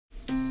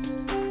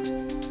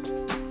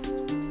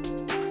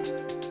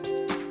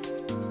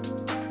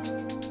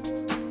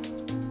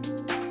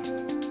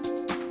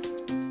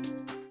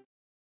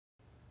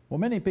Well,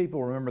 many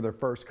people remember their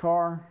first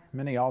car.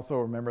 Many also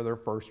remember their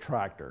first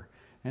tractor.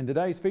 In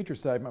today's feature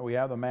segment, we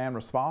have the man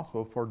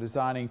responsible for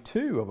designing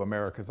two of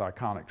America's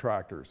iconic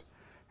tractors.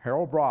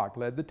 Harold Brock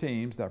led the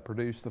teams that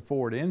produced the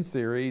Ford N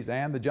Series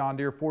and the John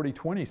Deere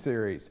 4020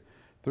 series.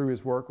 Through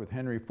his work with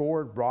Henry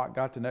Ford, Brock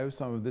got to know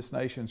some of this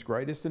nation's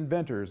greatest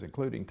inventors,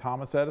 including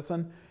Thomas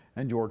Edison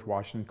and George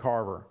Washington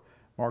Carver.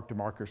 Mark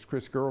DeMarcus'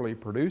 Chris Gurley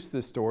produced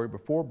this story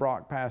before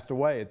Brock passed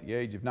away at the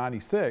age of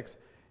 96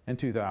 in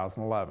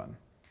 2011.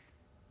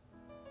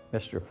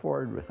 Mr.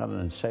 Ford had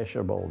an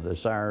insatiable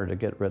desire to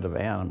get rid of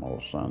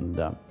animals, and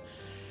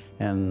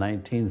in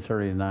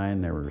 1939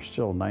 there were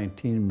still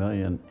 19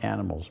 million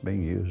animals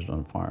being used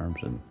on farms,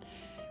 and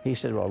he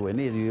said, well, we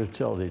need a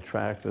utility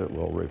tractor that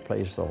will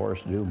replace the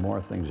horse and do more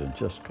things than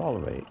just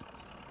cultivate.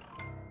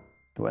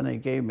 When he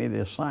gave me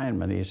the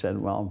assignment, he said,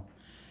 well,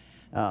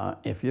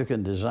 if you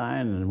can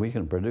design and we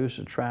can produce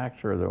a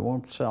tractor that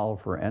won't sell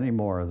for any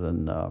more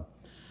than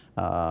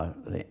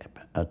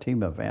a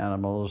team of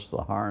animals,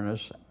 the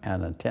harness,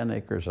 and the 10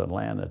 acres of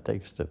land it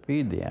takes to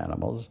feed the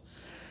animals,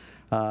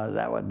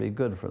 that would be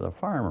good for the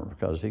farmer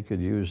because he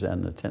could use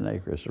then the 10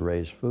 acres to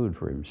raise food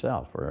for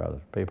himself or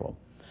other people.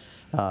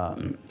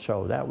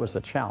 So that was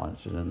the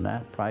challenge, and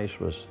that price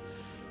was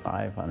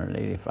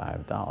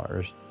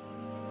 $585.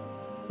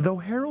 Though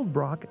Harold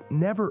Brock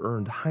never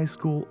earned high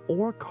school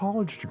or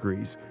college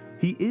degrees,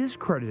 he is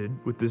credited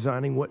with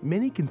designing what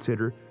many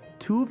consider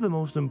two of the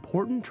most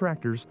important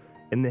tractors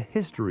in the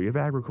history of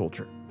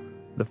agriculture,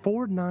 the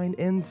Ford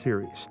 9N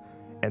series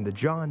and the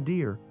John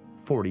Deere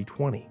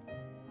 4020.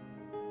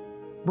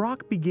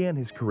 Brock began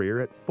his career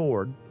at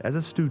Ford as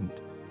a student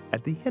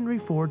at the Henry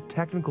Ford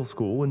Technical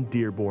School in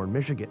Dearborn,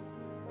 Michigan.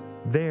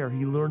 There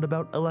he learned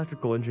about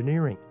electrical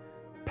engineering,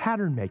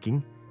 pattern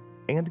making,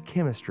 and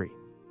chemistry,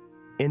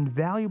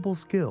 invaluable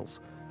skills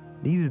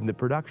needed in the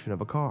production of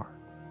a car.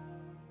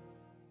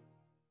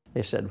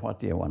 They said,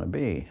 what do you want to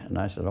be? And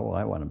I said, oh,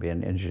 I want to be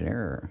an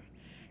engineer.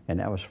 And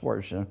that was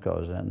fortunate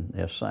because then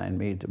they assigned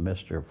me to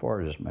Mr.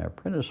 Ford as my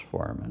apprentice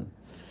foreman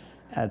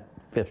at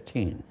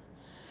 15.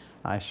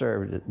 I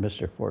served at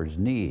Mr. Ford's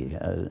knee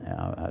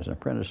as an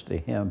apprentice to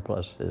him,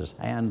 plus his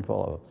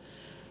handful of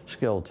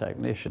skilled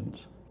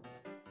technicians.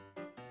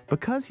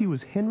 Because he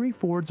was Henry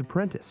Ford's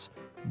apprentice,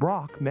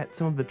 Brock met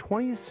some of the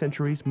 20th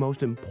century's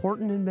most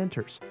important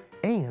inventors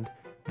and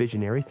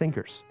visionary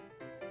thinkers,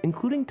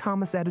 including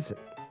Thomas Edison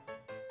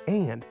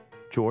and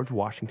George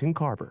Washington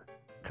Carver.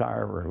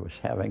 Carver was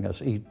having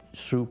us eat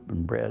soup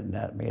and bread and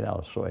that made out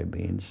of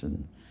soybeans,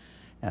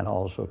 and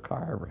also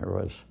Carver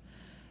was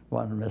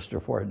wanting Mr.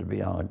 Ford to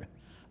be on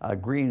a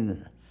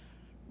green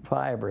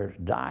fiber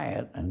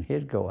diet, and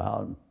he'd go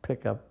out and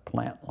pick up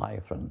plant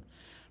life and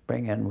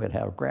bring in, we'd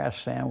have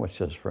grass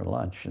sandwiches for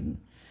lunch, and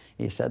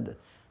he said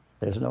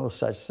there's no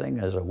such thing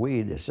as a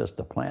weed, it's just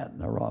a plant in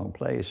the wrong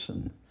place.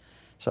 And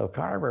so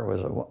Carver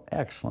was an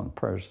excellent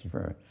person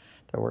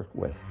to work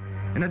with.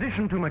 In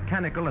addition to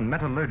mechanical and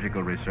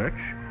metallurgical research,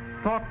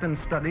 thought and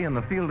study in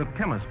the field of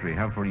chemistry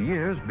have for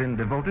years been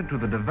devoted to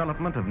the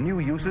development of new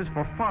uses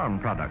for farm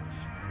products.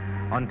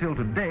 Until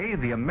today,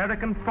 the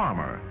American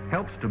farmer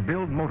helps to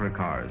build motor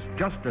cars,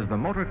 just as the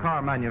motor car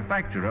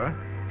manufacturer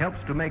helps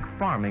to make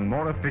farming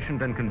more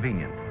efficient and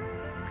convenient.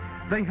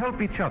 They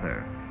help each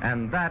other,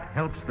 and that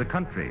helps the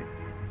country.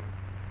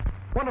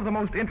 One of the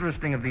most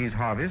interesting of these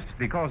harvests,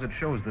 because it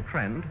shows the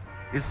trend,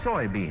 is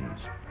soybeans.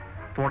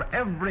 For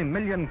every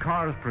million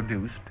cars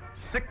produced,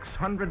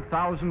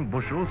 600,000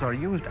 bushels are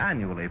used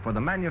annually for the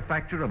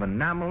manufacture of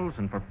enamels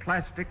and for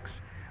plastics,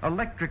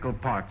 electrical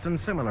parts, and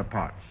similar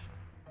parts.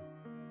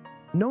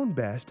 Known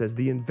best as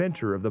the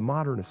inventor of the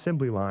modern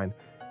assembly line,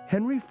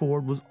 Henry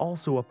Ford was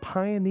also a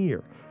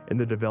pioneer in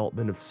the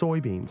development of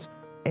soybeans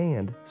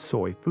and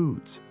soy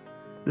foods.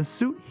 The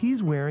suit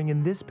he's wearing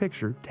in this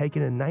picture,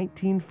 taken in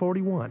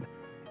 1941,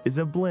 is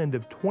a blend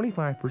of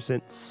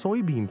 25%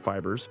 soybean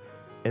fibers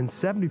and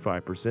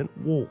 75%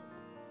 wool.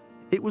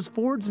 It was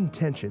Ford's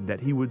intention that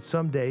he would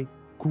someday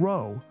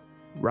grow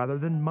rather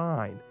than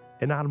mine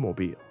an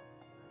automobile.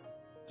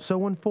 So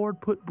when Ford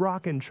put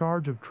Brock in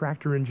charge of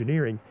tractor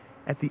engineering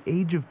at the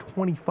age of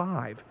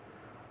 25,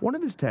 one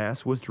of his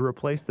tasks was to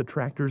replace the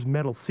tractor's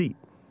metal seat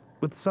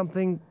with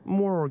something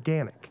more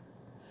organic.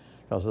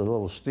 Because the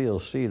little steel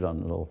seat on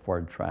the little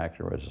Ford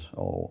tractor was,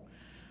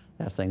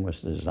 that thing was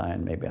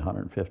designed maybe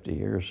 150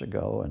 years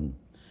ago,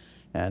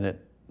 and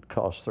it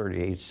cost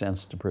 38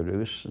 cents to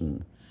produce,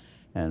 and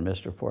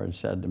Mr. Ford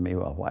said to me,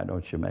 well, why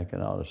don't you make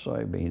it out of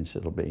soybeans?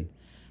 It'll be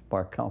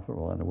more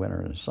comfortable in the winter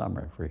and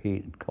summer for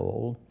heat and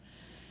cold.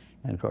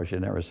 And of course, you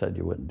never said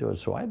you wouldn't do it,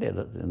 so I did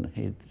it. And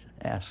he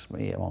asked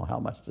me, well, how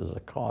much does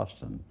it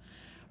cost? And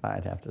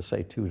I'd have to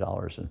say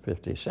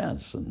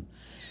 $2.50. And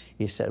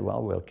he said,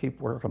 well, we'll keep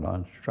working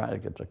on it to try to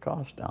get the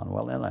cost down.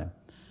 Well, then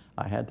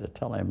I had to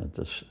tell him that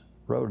the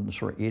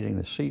rodents were eating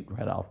the seat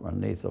right out from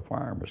underneath the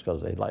farmers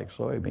because they like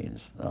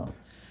soybeans.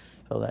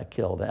 So that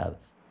killed that.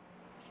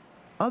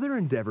 Other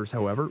endeavors,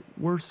 however,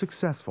 were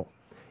successful.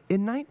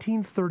 In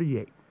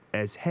 1938,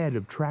 as head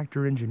of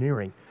tractor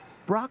engineering,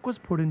 Brock was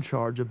put in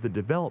charge of the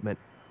development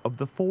of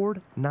the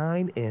Ford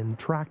 9N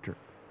tractor.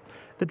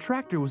 The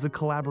tractor was a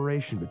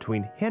collaboration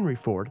between Henry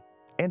Ford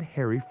and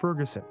Harry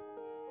Ferguson.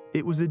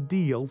 It was a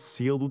deal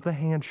sealed with a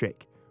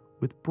handshake,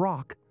 with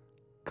Brock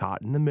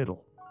caught in the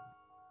middle.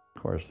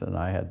 Of course, then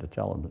I had to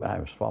tell them that I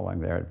was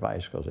following their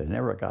advice because they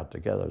never got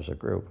together as a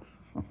group.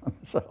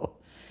 so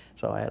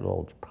I had a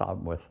little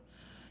problem with,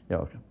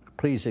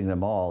 pleasing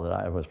them all that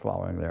I was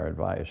following their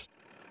advice.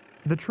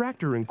 The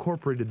tractor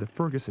incorporated the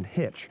Ferguson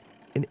hitch,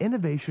 an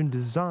innovation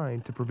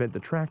designed to prevent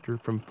the tractor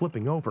from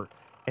flipping over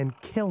and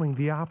killing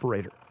the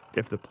operator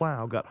if the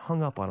plow got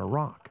hung up on a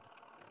rock.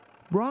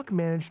 Brock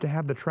managed to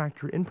have the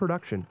tractor in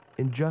production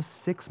in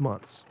just 6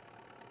 months.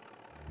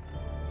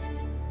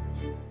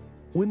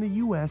 When the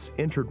U.S.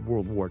 entered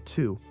World War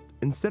II,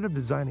 instead of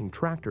designing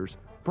tractors,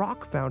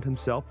 Brock found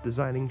himself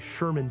designing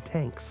Sherman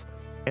tanks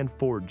and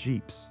Ford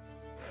Jeeps.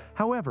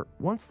 However,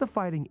 once the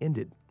fighting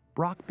ended,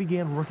 Brock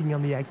began working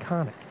on the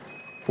iconic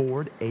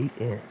Ford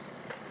 8N,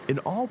 an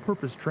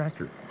all-purpose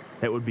tractor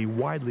that would be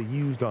widely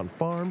used on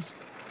farms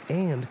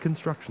and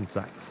construction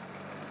sites.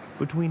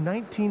 Between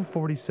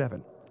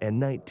 1947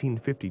 and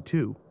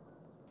 1952,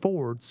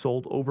 Ford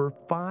sold over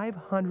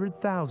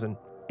 500,000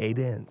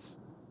 8Ns.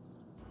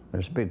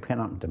 There's a big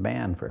pent-up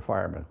demand for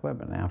fireman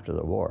equipment after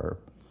the war,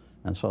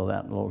 and so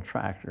that little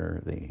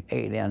tractor, the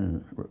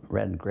 8N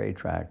red and gray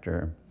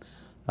tractor,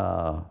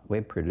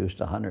 we produced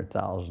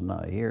 100,000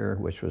 a year,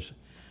 which was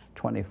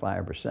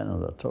 25%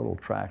 of the total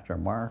tractor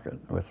market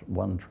with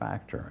one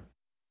tractor.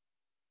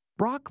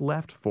 Brock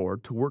left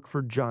Ford to work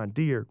for John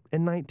Deere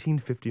in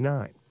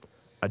 1959.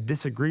 A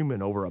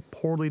disagreement over a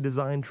poorly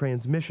designed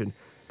transmission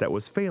that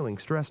was failing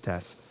stress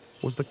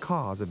tests was the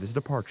cause of his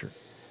departure.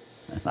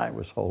 And I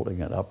was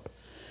holding it up,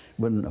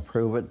 wouldn't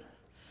approve it.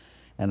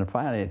 And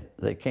finally,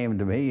 they came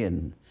to me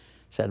and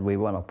said, we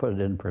want to put it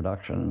in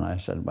production. And I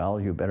said, well,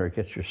 you better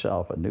get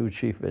yourself a new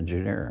chief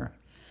engineer.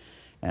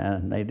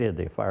 And they did.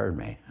 They fired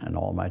me and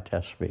all my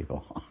test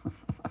people.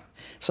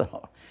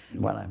 So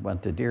when I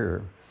went to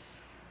Deere,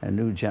 and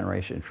new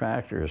generation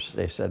tractors,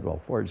 they said, well,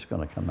 Ford's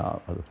going to come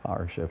out with a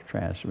power shift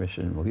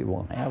transmission. We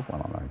won't have one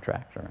on our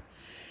tractor.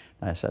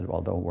 And I said, well,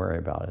 don't worry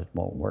about it. It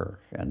won't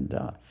work. And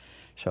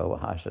so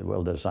I said,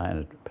 we'll design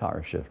a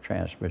power shift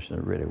transmission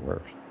that really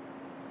works.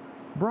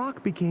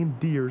 Brock became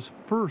Deere's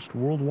first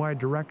worldwide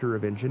director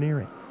of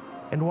engineering.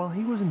 And while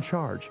he was in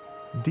charge,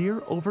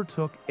 Deere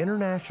overtook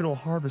International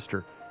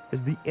Harvester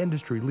as the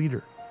industry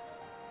leader.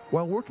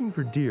 While working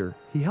for Deere,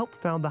 he helped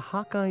found the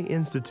Hawkeye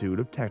Institute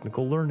of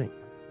Technical Learning,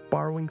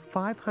 borrowing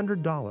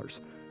 $500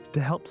 to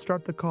help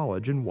start the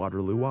college in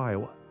Waterloo,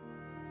 Iowa.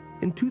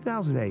 In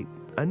 2008,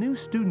 a new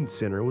student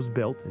center was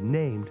built and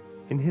named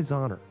in his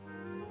honor.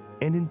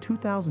 And in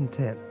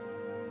 2010,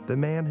 the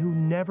man who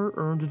never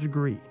earned a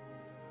degree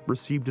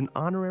received an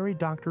honorary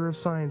Doctor of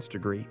Science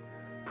degree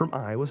from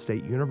Iowa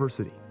State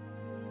University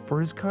for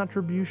his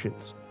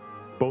contributions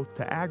both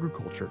to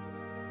agriculture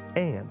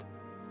and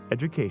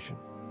education.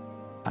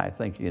 I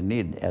think you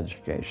need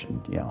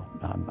education.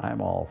 I'm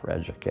all for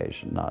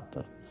education, not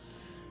to,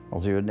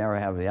 else you would never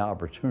have the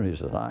opportunities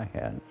that I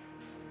had.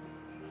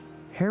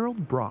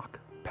 Harold Brock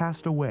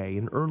passed away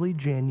in early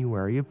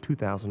January of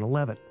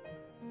 2011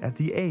 at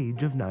the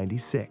age of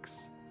 96.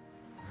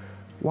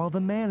 While the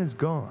man is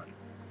gone,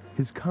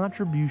 his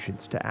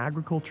contributions to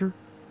agriculture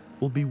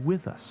will be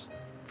with us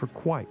for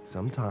quite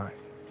some time.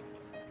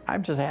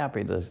 I'm just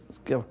happy to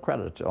give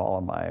credit to all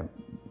of my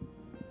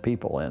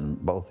people in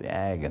both the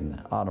ag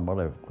and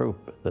automotive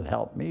group that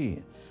helped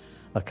me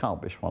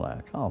accomplish what I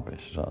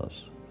accomplished. So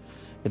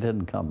it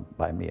didn't come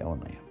by me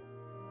only.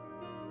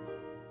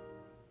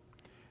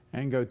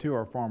 And go to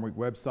our Farm Week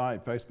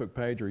website, Facebook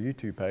page, or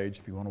YouTube page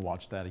if you want to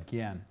watch that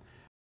again.